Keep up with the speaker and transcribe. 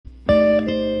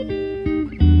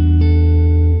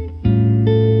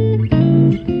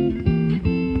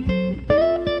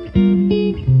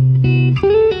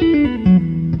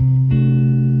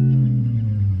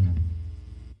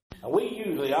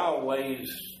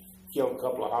killed a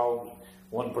couple of hogs,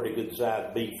 one pretty good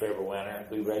sized beef every winter.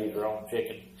 We raised our own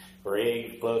chicken for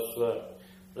eggs plus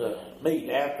the meat.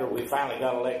 After we finally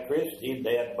got electricity,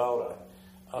 Dad bought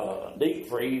a deep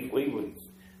freeze. We would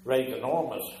raise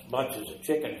enormous bunches of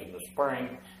chickens in the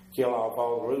spring, kill off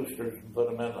all the roosters, and put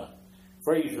them in the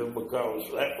freezer because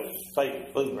that was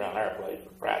favorite food around our place,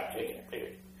 was fried chicken,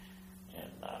 period.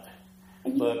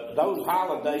 But those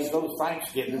holidays, those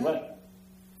Thanksgiving,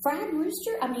 fried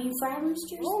rooster? I mean, fried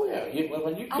roosters? Oh, yeah.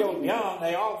 When you kill them young,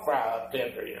 they all fry up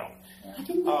tender, you know. I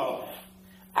didn't know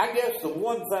I guess the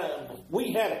one thing,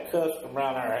 we had a custom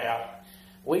around our house.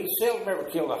 We seldom ever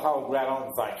killed a hog right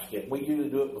on Thanksgiving. We usually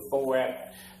do it before or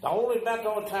after. About the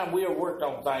only time we ever worked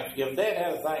on Thanksgiving, Dad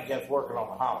had a thing against working on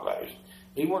the holidays.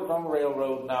 He worked on the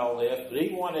railroad and all this, but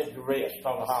he wanted to rest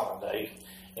on the holidays.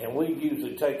 And we'd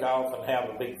usually take off and have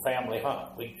a big family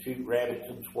hunt. We'd shoot rabbits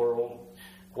and squirrels,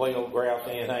 quail, grouse,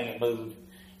 anything that moved.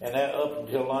 And that up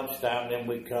until lunchtime, then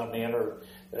we'd come in,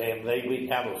 and we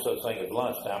didn't have no such thing as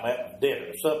lunchtime. That was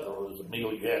dinner. Supper was the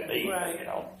meal you had to eat, right. You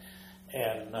know.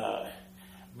 And,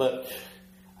 but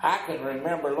I can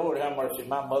remember, Lord have mercy,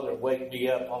 my mother would wake me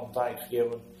up on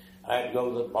Thanksgiving. I'd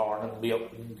go to the barn and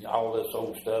milk and all this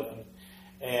old stuff.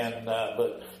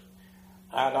 But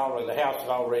the house would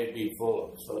already be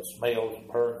full of smells from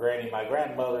her and Granny. My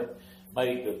grandmother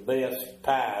made the best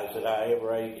pies that I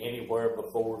ever ate anywhere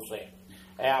before since.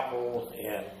 Apple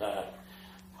and,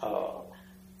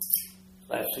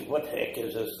 let's see, what the heck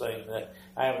is this thing?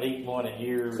 I haven't eaten one in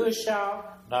years. Cushaw?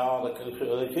 No,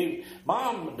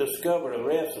 Mom discovered a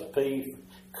recipe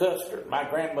for custard. My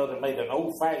grandmother made an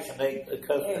old-fashioned egg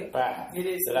custard pie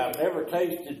that I've never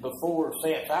tasted before or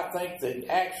since. I think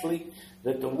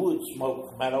that the wood smoke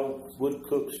from that old wood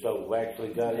cook stove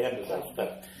actually got into that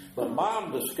stuff. But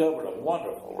Mom discovered a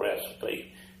wonderful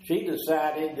recipe. She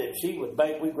decided that she would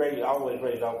bake. We always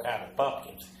raised all kinds of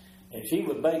pumpkins, and she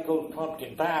would bake those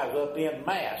pumpkin pies up in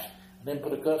mass, and then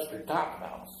put a custard topping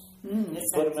on them.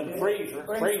 Put them in the freezer.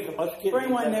 Freeze them. Us kids bring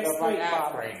one next like week,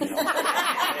 ice cream. You know?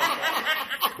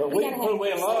 But we put away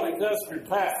a lot of custard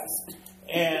pies,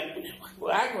 and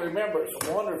I can remember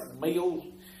some wonderful meals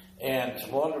and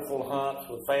some wonderful hunts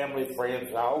with family,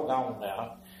 friends, all gone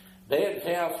now. Dad's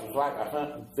house was like a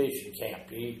hunting fishing camp.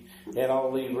 He had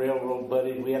all these railroad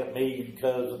buddies. We had a million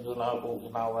cousins and uncles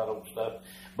and all that old stuff.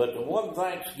 But the one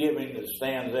Thanksgiving that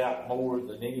stands out more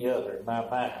than any other in my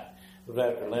mind was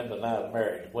after Linda and I was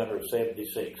married, the winter of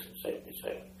 76 and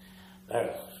 77.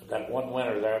 That one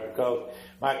winter there, because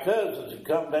my cousins had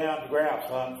come down to grouse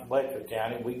hunt from Letcher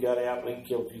County. We got out, we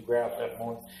killed a few grouse that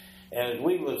morning. And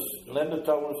Linda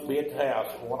told us to be at the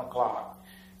house at 1 o'clock.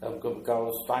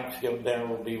 Because Thanksgiving dinner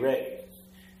would be ready.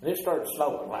 And it started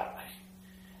snowing lightly.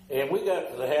 And we got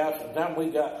to the house, and by the time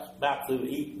we got about through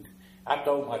eating, I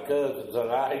told my cousins that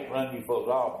I hate to run you folks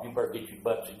off. You better get your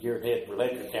butts in gear and head for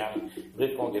Letcher County, but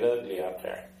it's going to get ugly out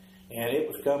there. And it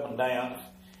was coming down,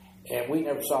 and we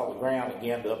never saw the ground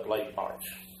again till up late March.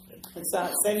 It's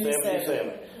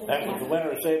 77. That was the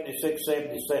winter of 76,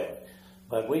 77.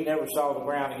 But we never saw the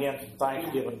ground again from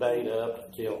Thanksgiving Day to up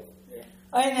until...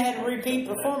 And they had a repeat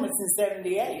performance in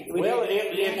 78. Well,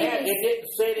 it didn't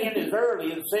set in as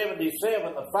early as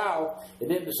 77, the fall. It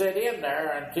didn't set in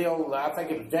there until, I think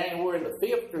it was January the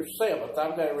 5th or 7th.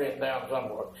 I've got it written down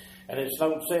somewhere. And it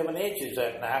snowed 7 inches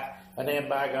that night. And then,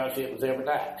 by gosh, it was every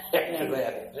night after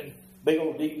that. And big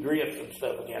old deep drifts and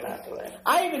stuff again after that.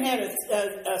 I even had a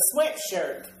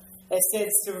sweatshirt that said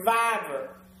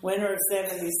Survivor, winter of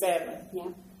 77. Yeah.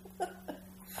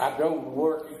 I drove to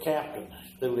work at Captain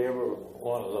through every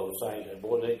one of those things, and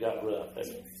boy, they got rough.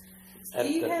 Do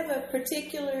you have a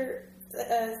particular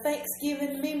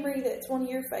Thanksgiving memory that's one of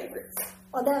your favorites?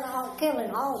 Well, that's all killing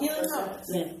hogs. Killing hogs.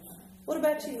 Yeah. What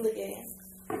about you,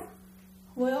 Leanne?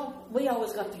 Well, we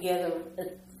always got together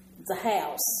at the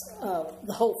house.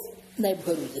 The whole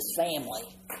neighborhood was just family.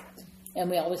 And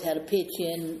we always had a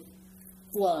pitch-in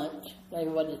lunch.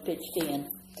 Everybody pitched in.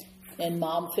 And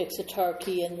Mom fixed the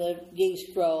turkey and the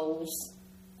yeast rolls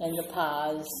and the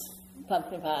pies,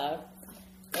 pumpkin pie,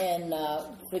 and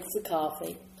fixed the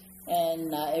coffee.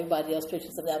 And everybody else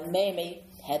pitched something out. Mammy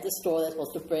had the store that's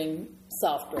supposed to bring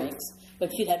soft drinks,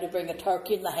 but she'd have to bring a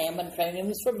turkey and the ham and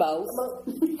trimmings for both.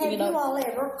 Have you all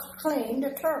ever cleaned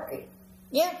a turkey?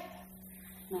 Yeah.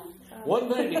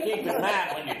 One thing to keep in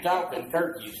mind when you're talking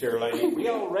turkeys here, lady, we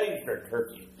all raised our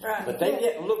turkeys. Right. But they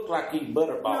didn't look like these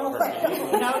butterball turkeys.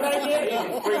 No, they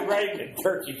didn't. These free-range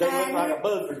turkeys, they look like a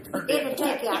buzzard turkey. It would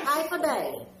take you a half a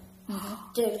day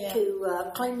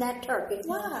to clean that turkey.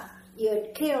 Why?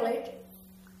 You'd kill it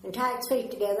and tie its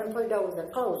feet together and put it over the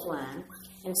clothesline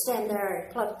and stand there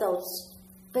and pluck those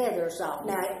feathers off.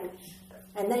 Now,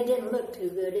 And they didn't look too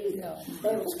good either. No.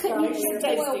 They was Couldn't you crumbly. just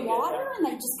tasty boil good, water and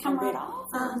they just come right off?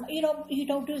 You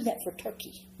don't do that for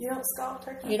turkey. You don't scald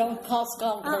turkey. You don't call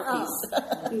scald turkeys.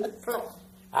 You pluck.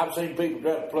 I've seen people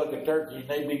try to pluck a turkey and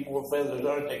they be more feathers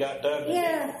on it than they got done.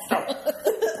 Yeah.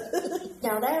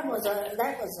 Now that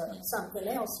was something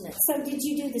else now. So did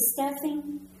you do the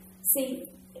stuffing? See,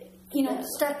 you know,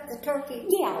 Stuff the turkey.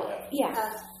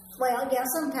 yeah. Well, yeah,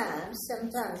 sometimes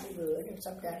you would, and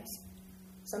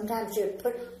sometimes you'd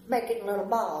make it in little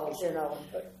balls,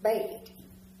 but bake it.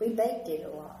 We baked it a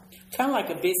lot. Kind of like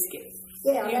a biscuit.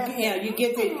 Yeah, You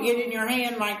get it in your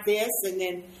hand like this, and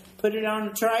then put it on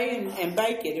a tray and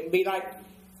bake it. It'd be like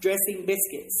dressing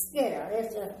biscuits. yeah,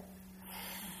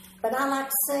 but I like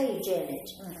sage in it.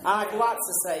 I like lots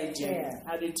of sage in it.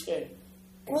 Yeah. I do too.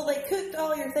 Well, they cooked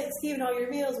all your Thanksgiving, all your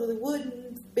meals with a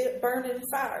wooden burning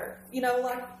fire.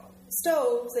 Like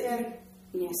stoves that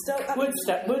Yeah. Wood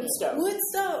stove. Wood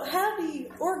stove. How do you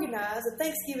organize a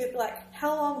Thanksgiving? Like,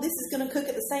 how long this is going to cook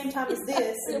at the same time as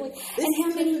this? Really. This And is how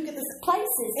gonna many cook at the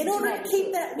places? in did you order have to keep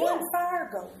cook? that one fire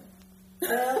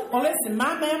going. Well, listen,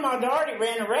 my mama already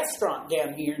ran a restaurant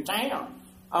down here in town.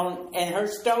 And her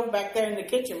stove back there in the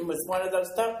kitchen was one of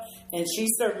those stoves. And she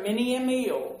served many a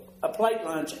meal, a plate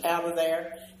lunch out of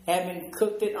there, having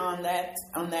cooked it on that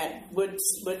wood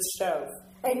stove.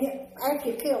 And after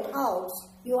you killed hogs,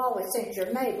 you always sent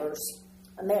your neighbors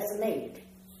a mess of meat.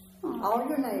 All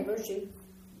your neighbors,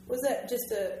 Was that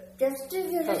just a?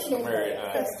 Customary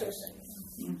night.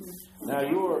 Now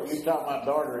you talking about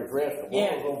Dartery's Restaurant.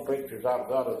 Yeah. One of those pictures I've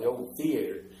got of the old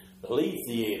theater, the Lee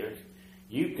Theater.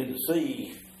 You can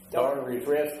see Dartery's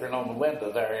Restaurant on the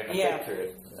window there in the Yeah. picture.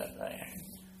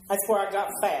 That's where I got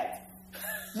fat.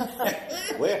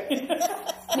 Well,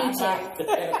 I might have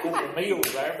had a couple of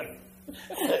meals there, but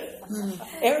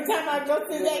Every time I go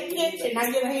through that kitchen,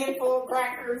 I get a handful of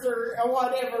crackers or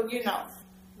whatever,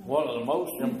 one of the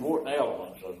most important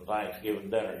elements of the Thanksgiving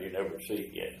dinner you never see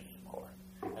again anymore.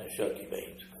 That's shucky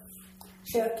beans.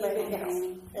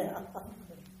 Yeah.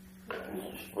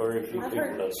 Very few I've people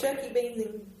heard know. shucky beans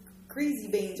and greasy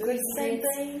beans. Are they the same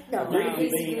thing? No, Greasy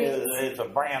bean is a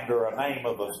brand or a name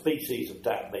of a species of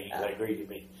type beans, like greasy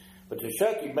bean. But the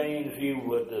shucky beans, you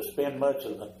would spend much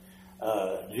of the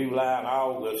July and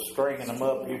August stringing them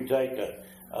up. You'd take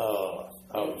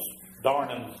a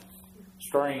darning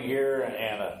string here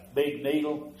and a big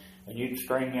needle, and you'd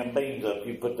string them beans up.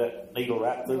 You put that needle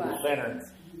right through the center,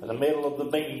 in the middle of the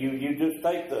bean. You just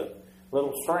take the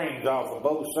little strings off of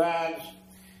both sides,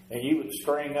 and you would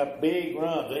string up big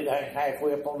runs. They'd hang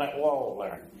halfway up on that wall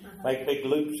there. Make big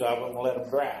loops of them and let them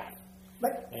dry.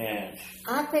 But And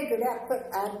I figured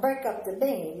I'd break up the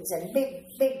beans in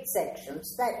big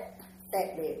sections,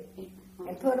 that big,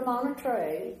 and put them on a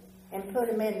tray and put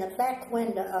them in the back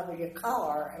window of your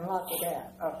car and lock it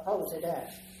up or close it up.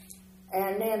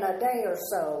 And then a day or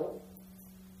so,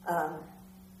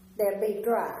 they'll be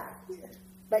dry.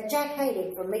 But Jack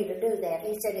hated for me to do that.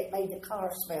 He said it made the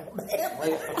car smell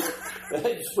bad.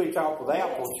 they switch off with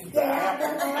apples. Yeah, I've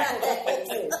done that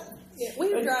too. Yeah,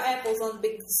 we would dry apples on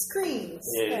big screens.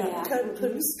 Yeah. Put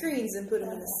them in screens and put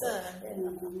them in the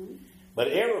sun. But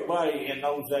everybody in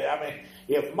those days, I mean,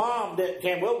 if Mom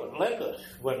came up and Linda,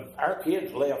 when our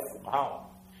kids left from home,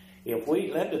 if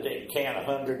Linda didn't can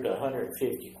 100 to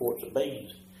 150 quarts of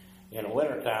beans in the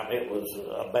wintertime, it was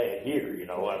a bad year,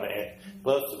 I mean.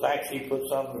 Plus the fact she put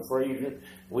some in the freezer,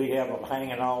 we'd have them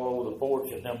hanging all over the porch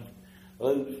in them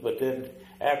loops. But then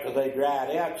after they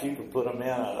dried out, you could put them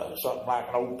in something like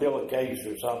an old pillowcase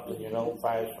or something,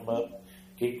 fasten them up,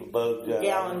 keep the bugs out.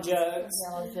 Gallon jugs.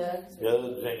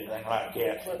 Jugs, anything like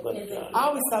that. But, I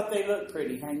always thought they looked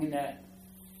pretty hanging up.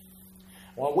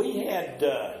 well, we had,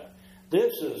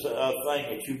 this is a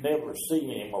thing that you never see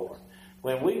anymore.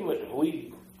 When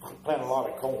we plant a lot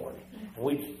of corn, and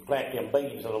we plant them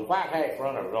beans, and the white half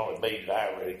runner was only beans I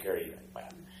really care anything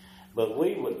about. But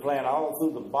we would plant all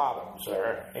through the bottoms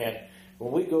there, and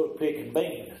when we go picking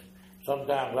beans,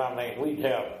 sometimes, we'd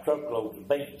have truckloads of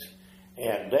beans,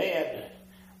 and Dad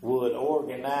would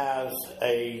organize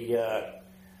I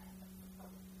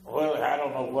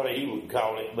don't know what he would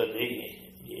call it, but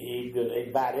he'd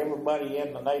invite everybody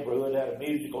in the neighborhood that had a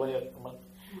musical instrument.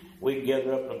 We'd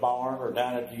gather up in the barn or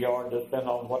down at the yard, just depending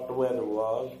on what the weather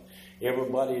was.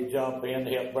 Everybody would jump in,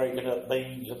 help breaking up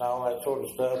beans and all that sort of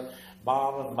stuff.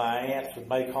 Mom and my aunts would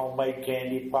make homemade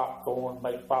candy, popcorn,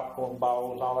 make popcorn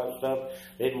balls, all that stuff.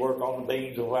 They'd work on the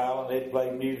beans a while, and they'd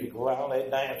play music a while, and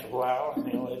they'd dance a while.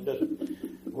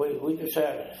 we just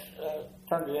had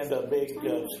turned it into a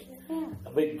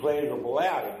big pleasurable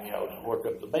outing, you know, to work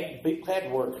up the beans. People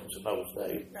had workings in those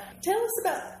days. Tell us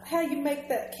about how you make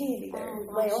that candy there.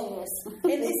 Well,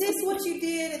 And is this what you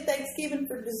did at Thanksgiving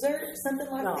for dessert, something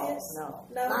like this? No.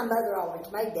 No? My mother always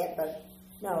made that, but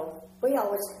no. We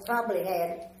always probably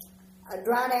had a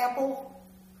dried apple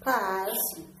pies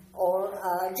or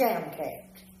a jam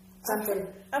cake. Something.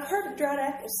 I've heard of dried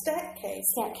apple stack cake.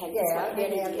 Scout cake. Yeah, I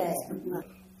did have that.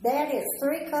 That is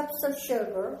 3 cups of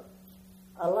sugar,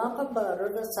 a lump of butter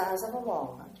the size of a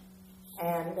walnut,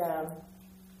 and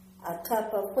a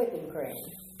cup of whipping cream.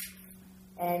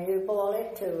 And you boil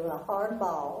it to a hard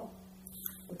ball,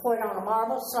 and put it on a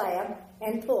marble slab,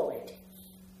 and pull it.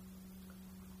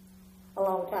 A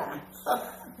long time.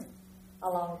 A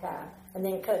long time. And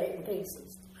then cut it in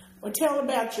pieces. Well, tell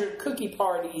about your cookie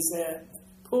parties,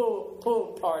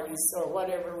 pool parties, or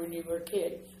whatever when you were a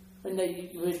kid, when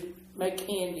you would make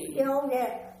candy. You know,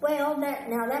 yeah. Well,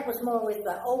 that was more with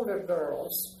the older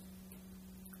girls.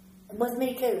 With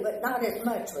me too, but not as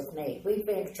much with me. We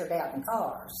ventured out in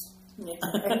cars. Yeah.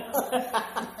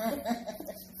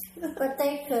 But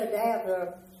they could have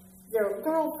their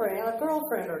girlfriend, a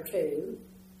girlfriend or two,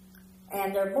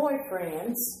 and their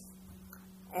boyfriends,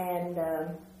 and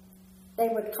they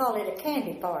would call it a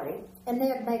candy party, and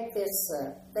they'd make this.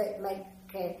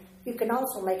 Candy. You can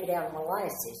also make it out of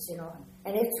molasses, you know,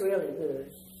 and it's really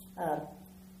good.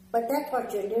 But that's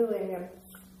what you do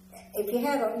if you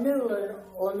had a new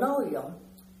linoleum,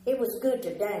 it was good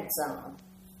to dance on.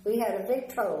 We had a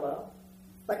Victrola,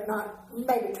 but not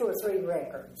maybe 2 or 3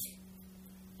 records.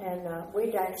 And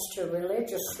we danced to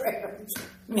religious records.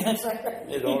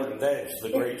 In order to dance the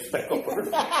great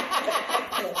specklebird.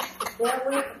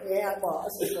 Yeah, it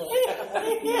was.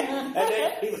 And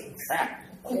then he was trapped.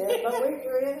 Yeah,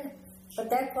 but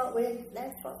that's what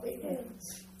we do.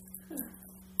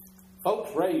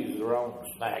 Folks raised their own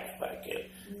snacks back then.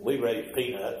 We raised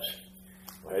peanuts,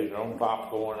 raised our own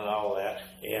popcorn and all that.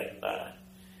 And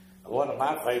one of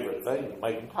my favorite things was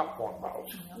making popcorn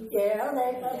balls. Yeah,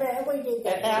 we did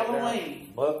that. At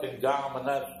Halloween. Muck and gum and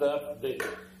that stuff.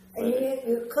 And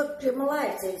you cooked your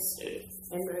molasses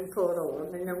and pour it over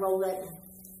them and then roll that.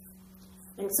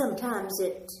 And sometimes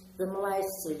the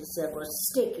molasses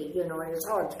was sticky, you know, and it's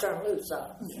hard to turn loose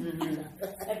off.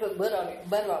 And put butter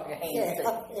on your hands.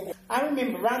 Yeah. I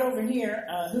remember right over here,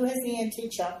 who has the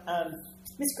antique shop?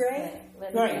 Miss Gray?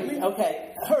 Right,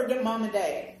 okay. Her mom and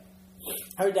dad.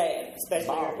 Her dad,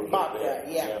 especially Bob dad,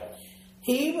 yeah.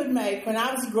 He would make, when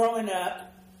I was growing up,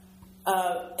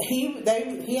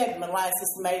 he had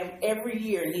molasses made them every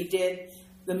year, and he did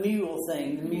the mule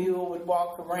thing. The mule would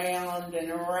walk around and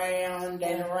around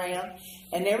and around,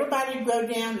 and everybody would go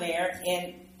down there,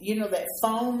 and you know that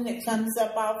foam that comes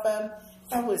up off of them?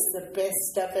 That was the best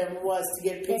stuff ever was to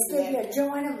get a piece of Give you that. a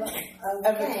joint of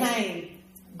Of a cane.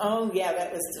 Oh, yeah,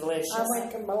 that was delicious. I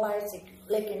went to molasses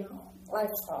licking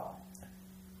lifestyle.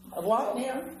 A what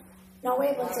now? No,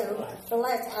 it was in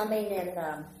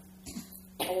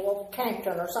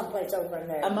Canton or someplace over in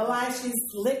there. A molasses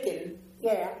licking.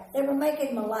 Yeah, they were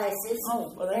making molasses.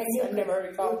 Oh, well, I've never heard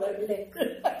it called that. They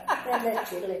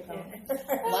let you lick on it.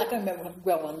 Well, I can remember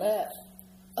growing up,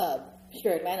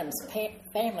 Sherry Madam's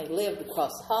family lived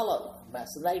across the hollow from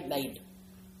us, and they made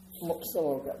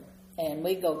sorghum. And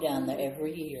we go down there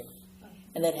every year.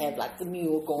 And they'd have like the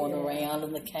mule going around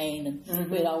and the cane, and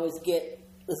we'd always get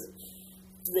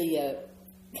the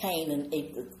cane and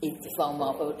eat the foam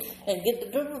off of it, and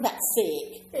get about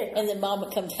sick. And then Mama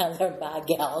come down there and buy a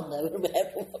gallon of it and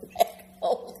have one back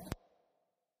home.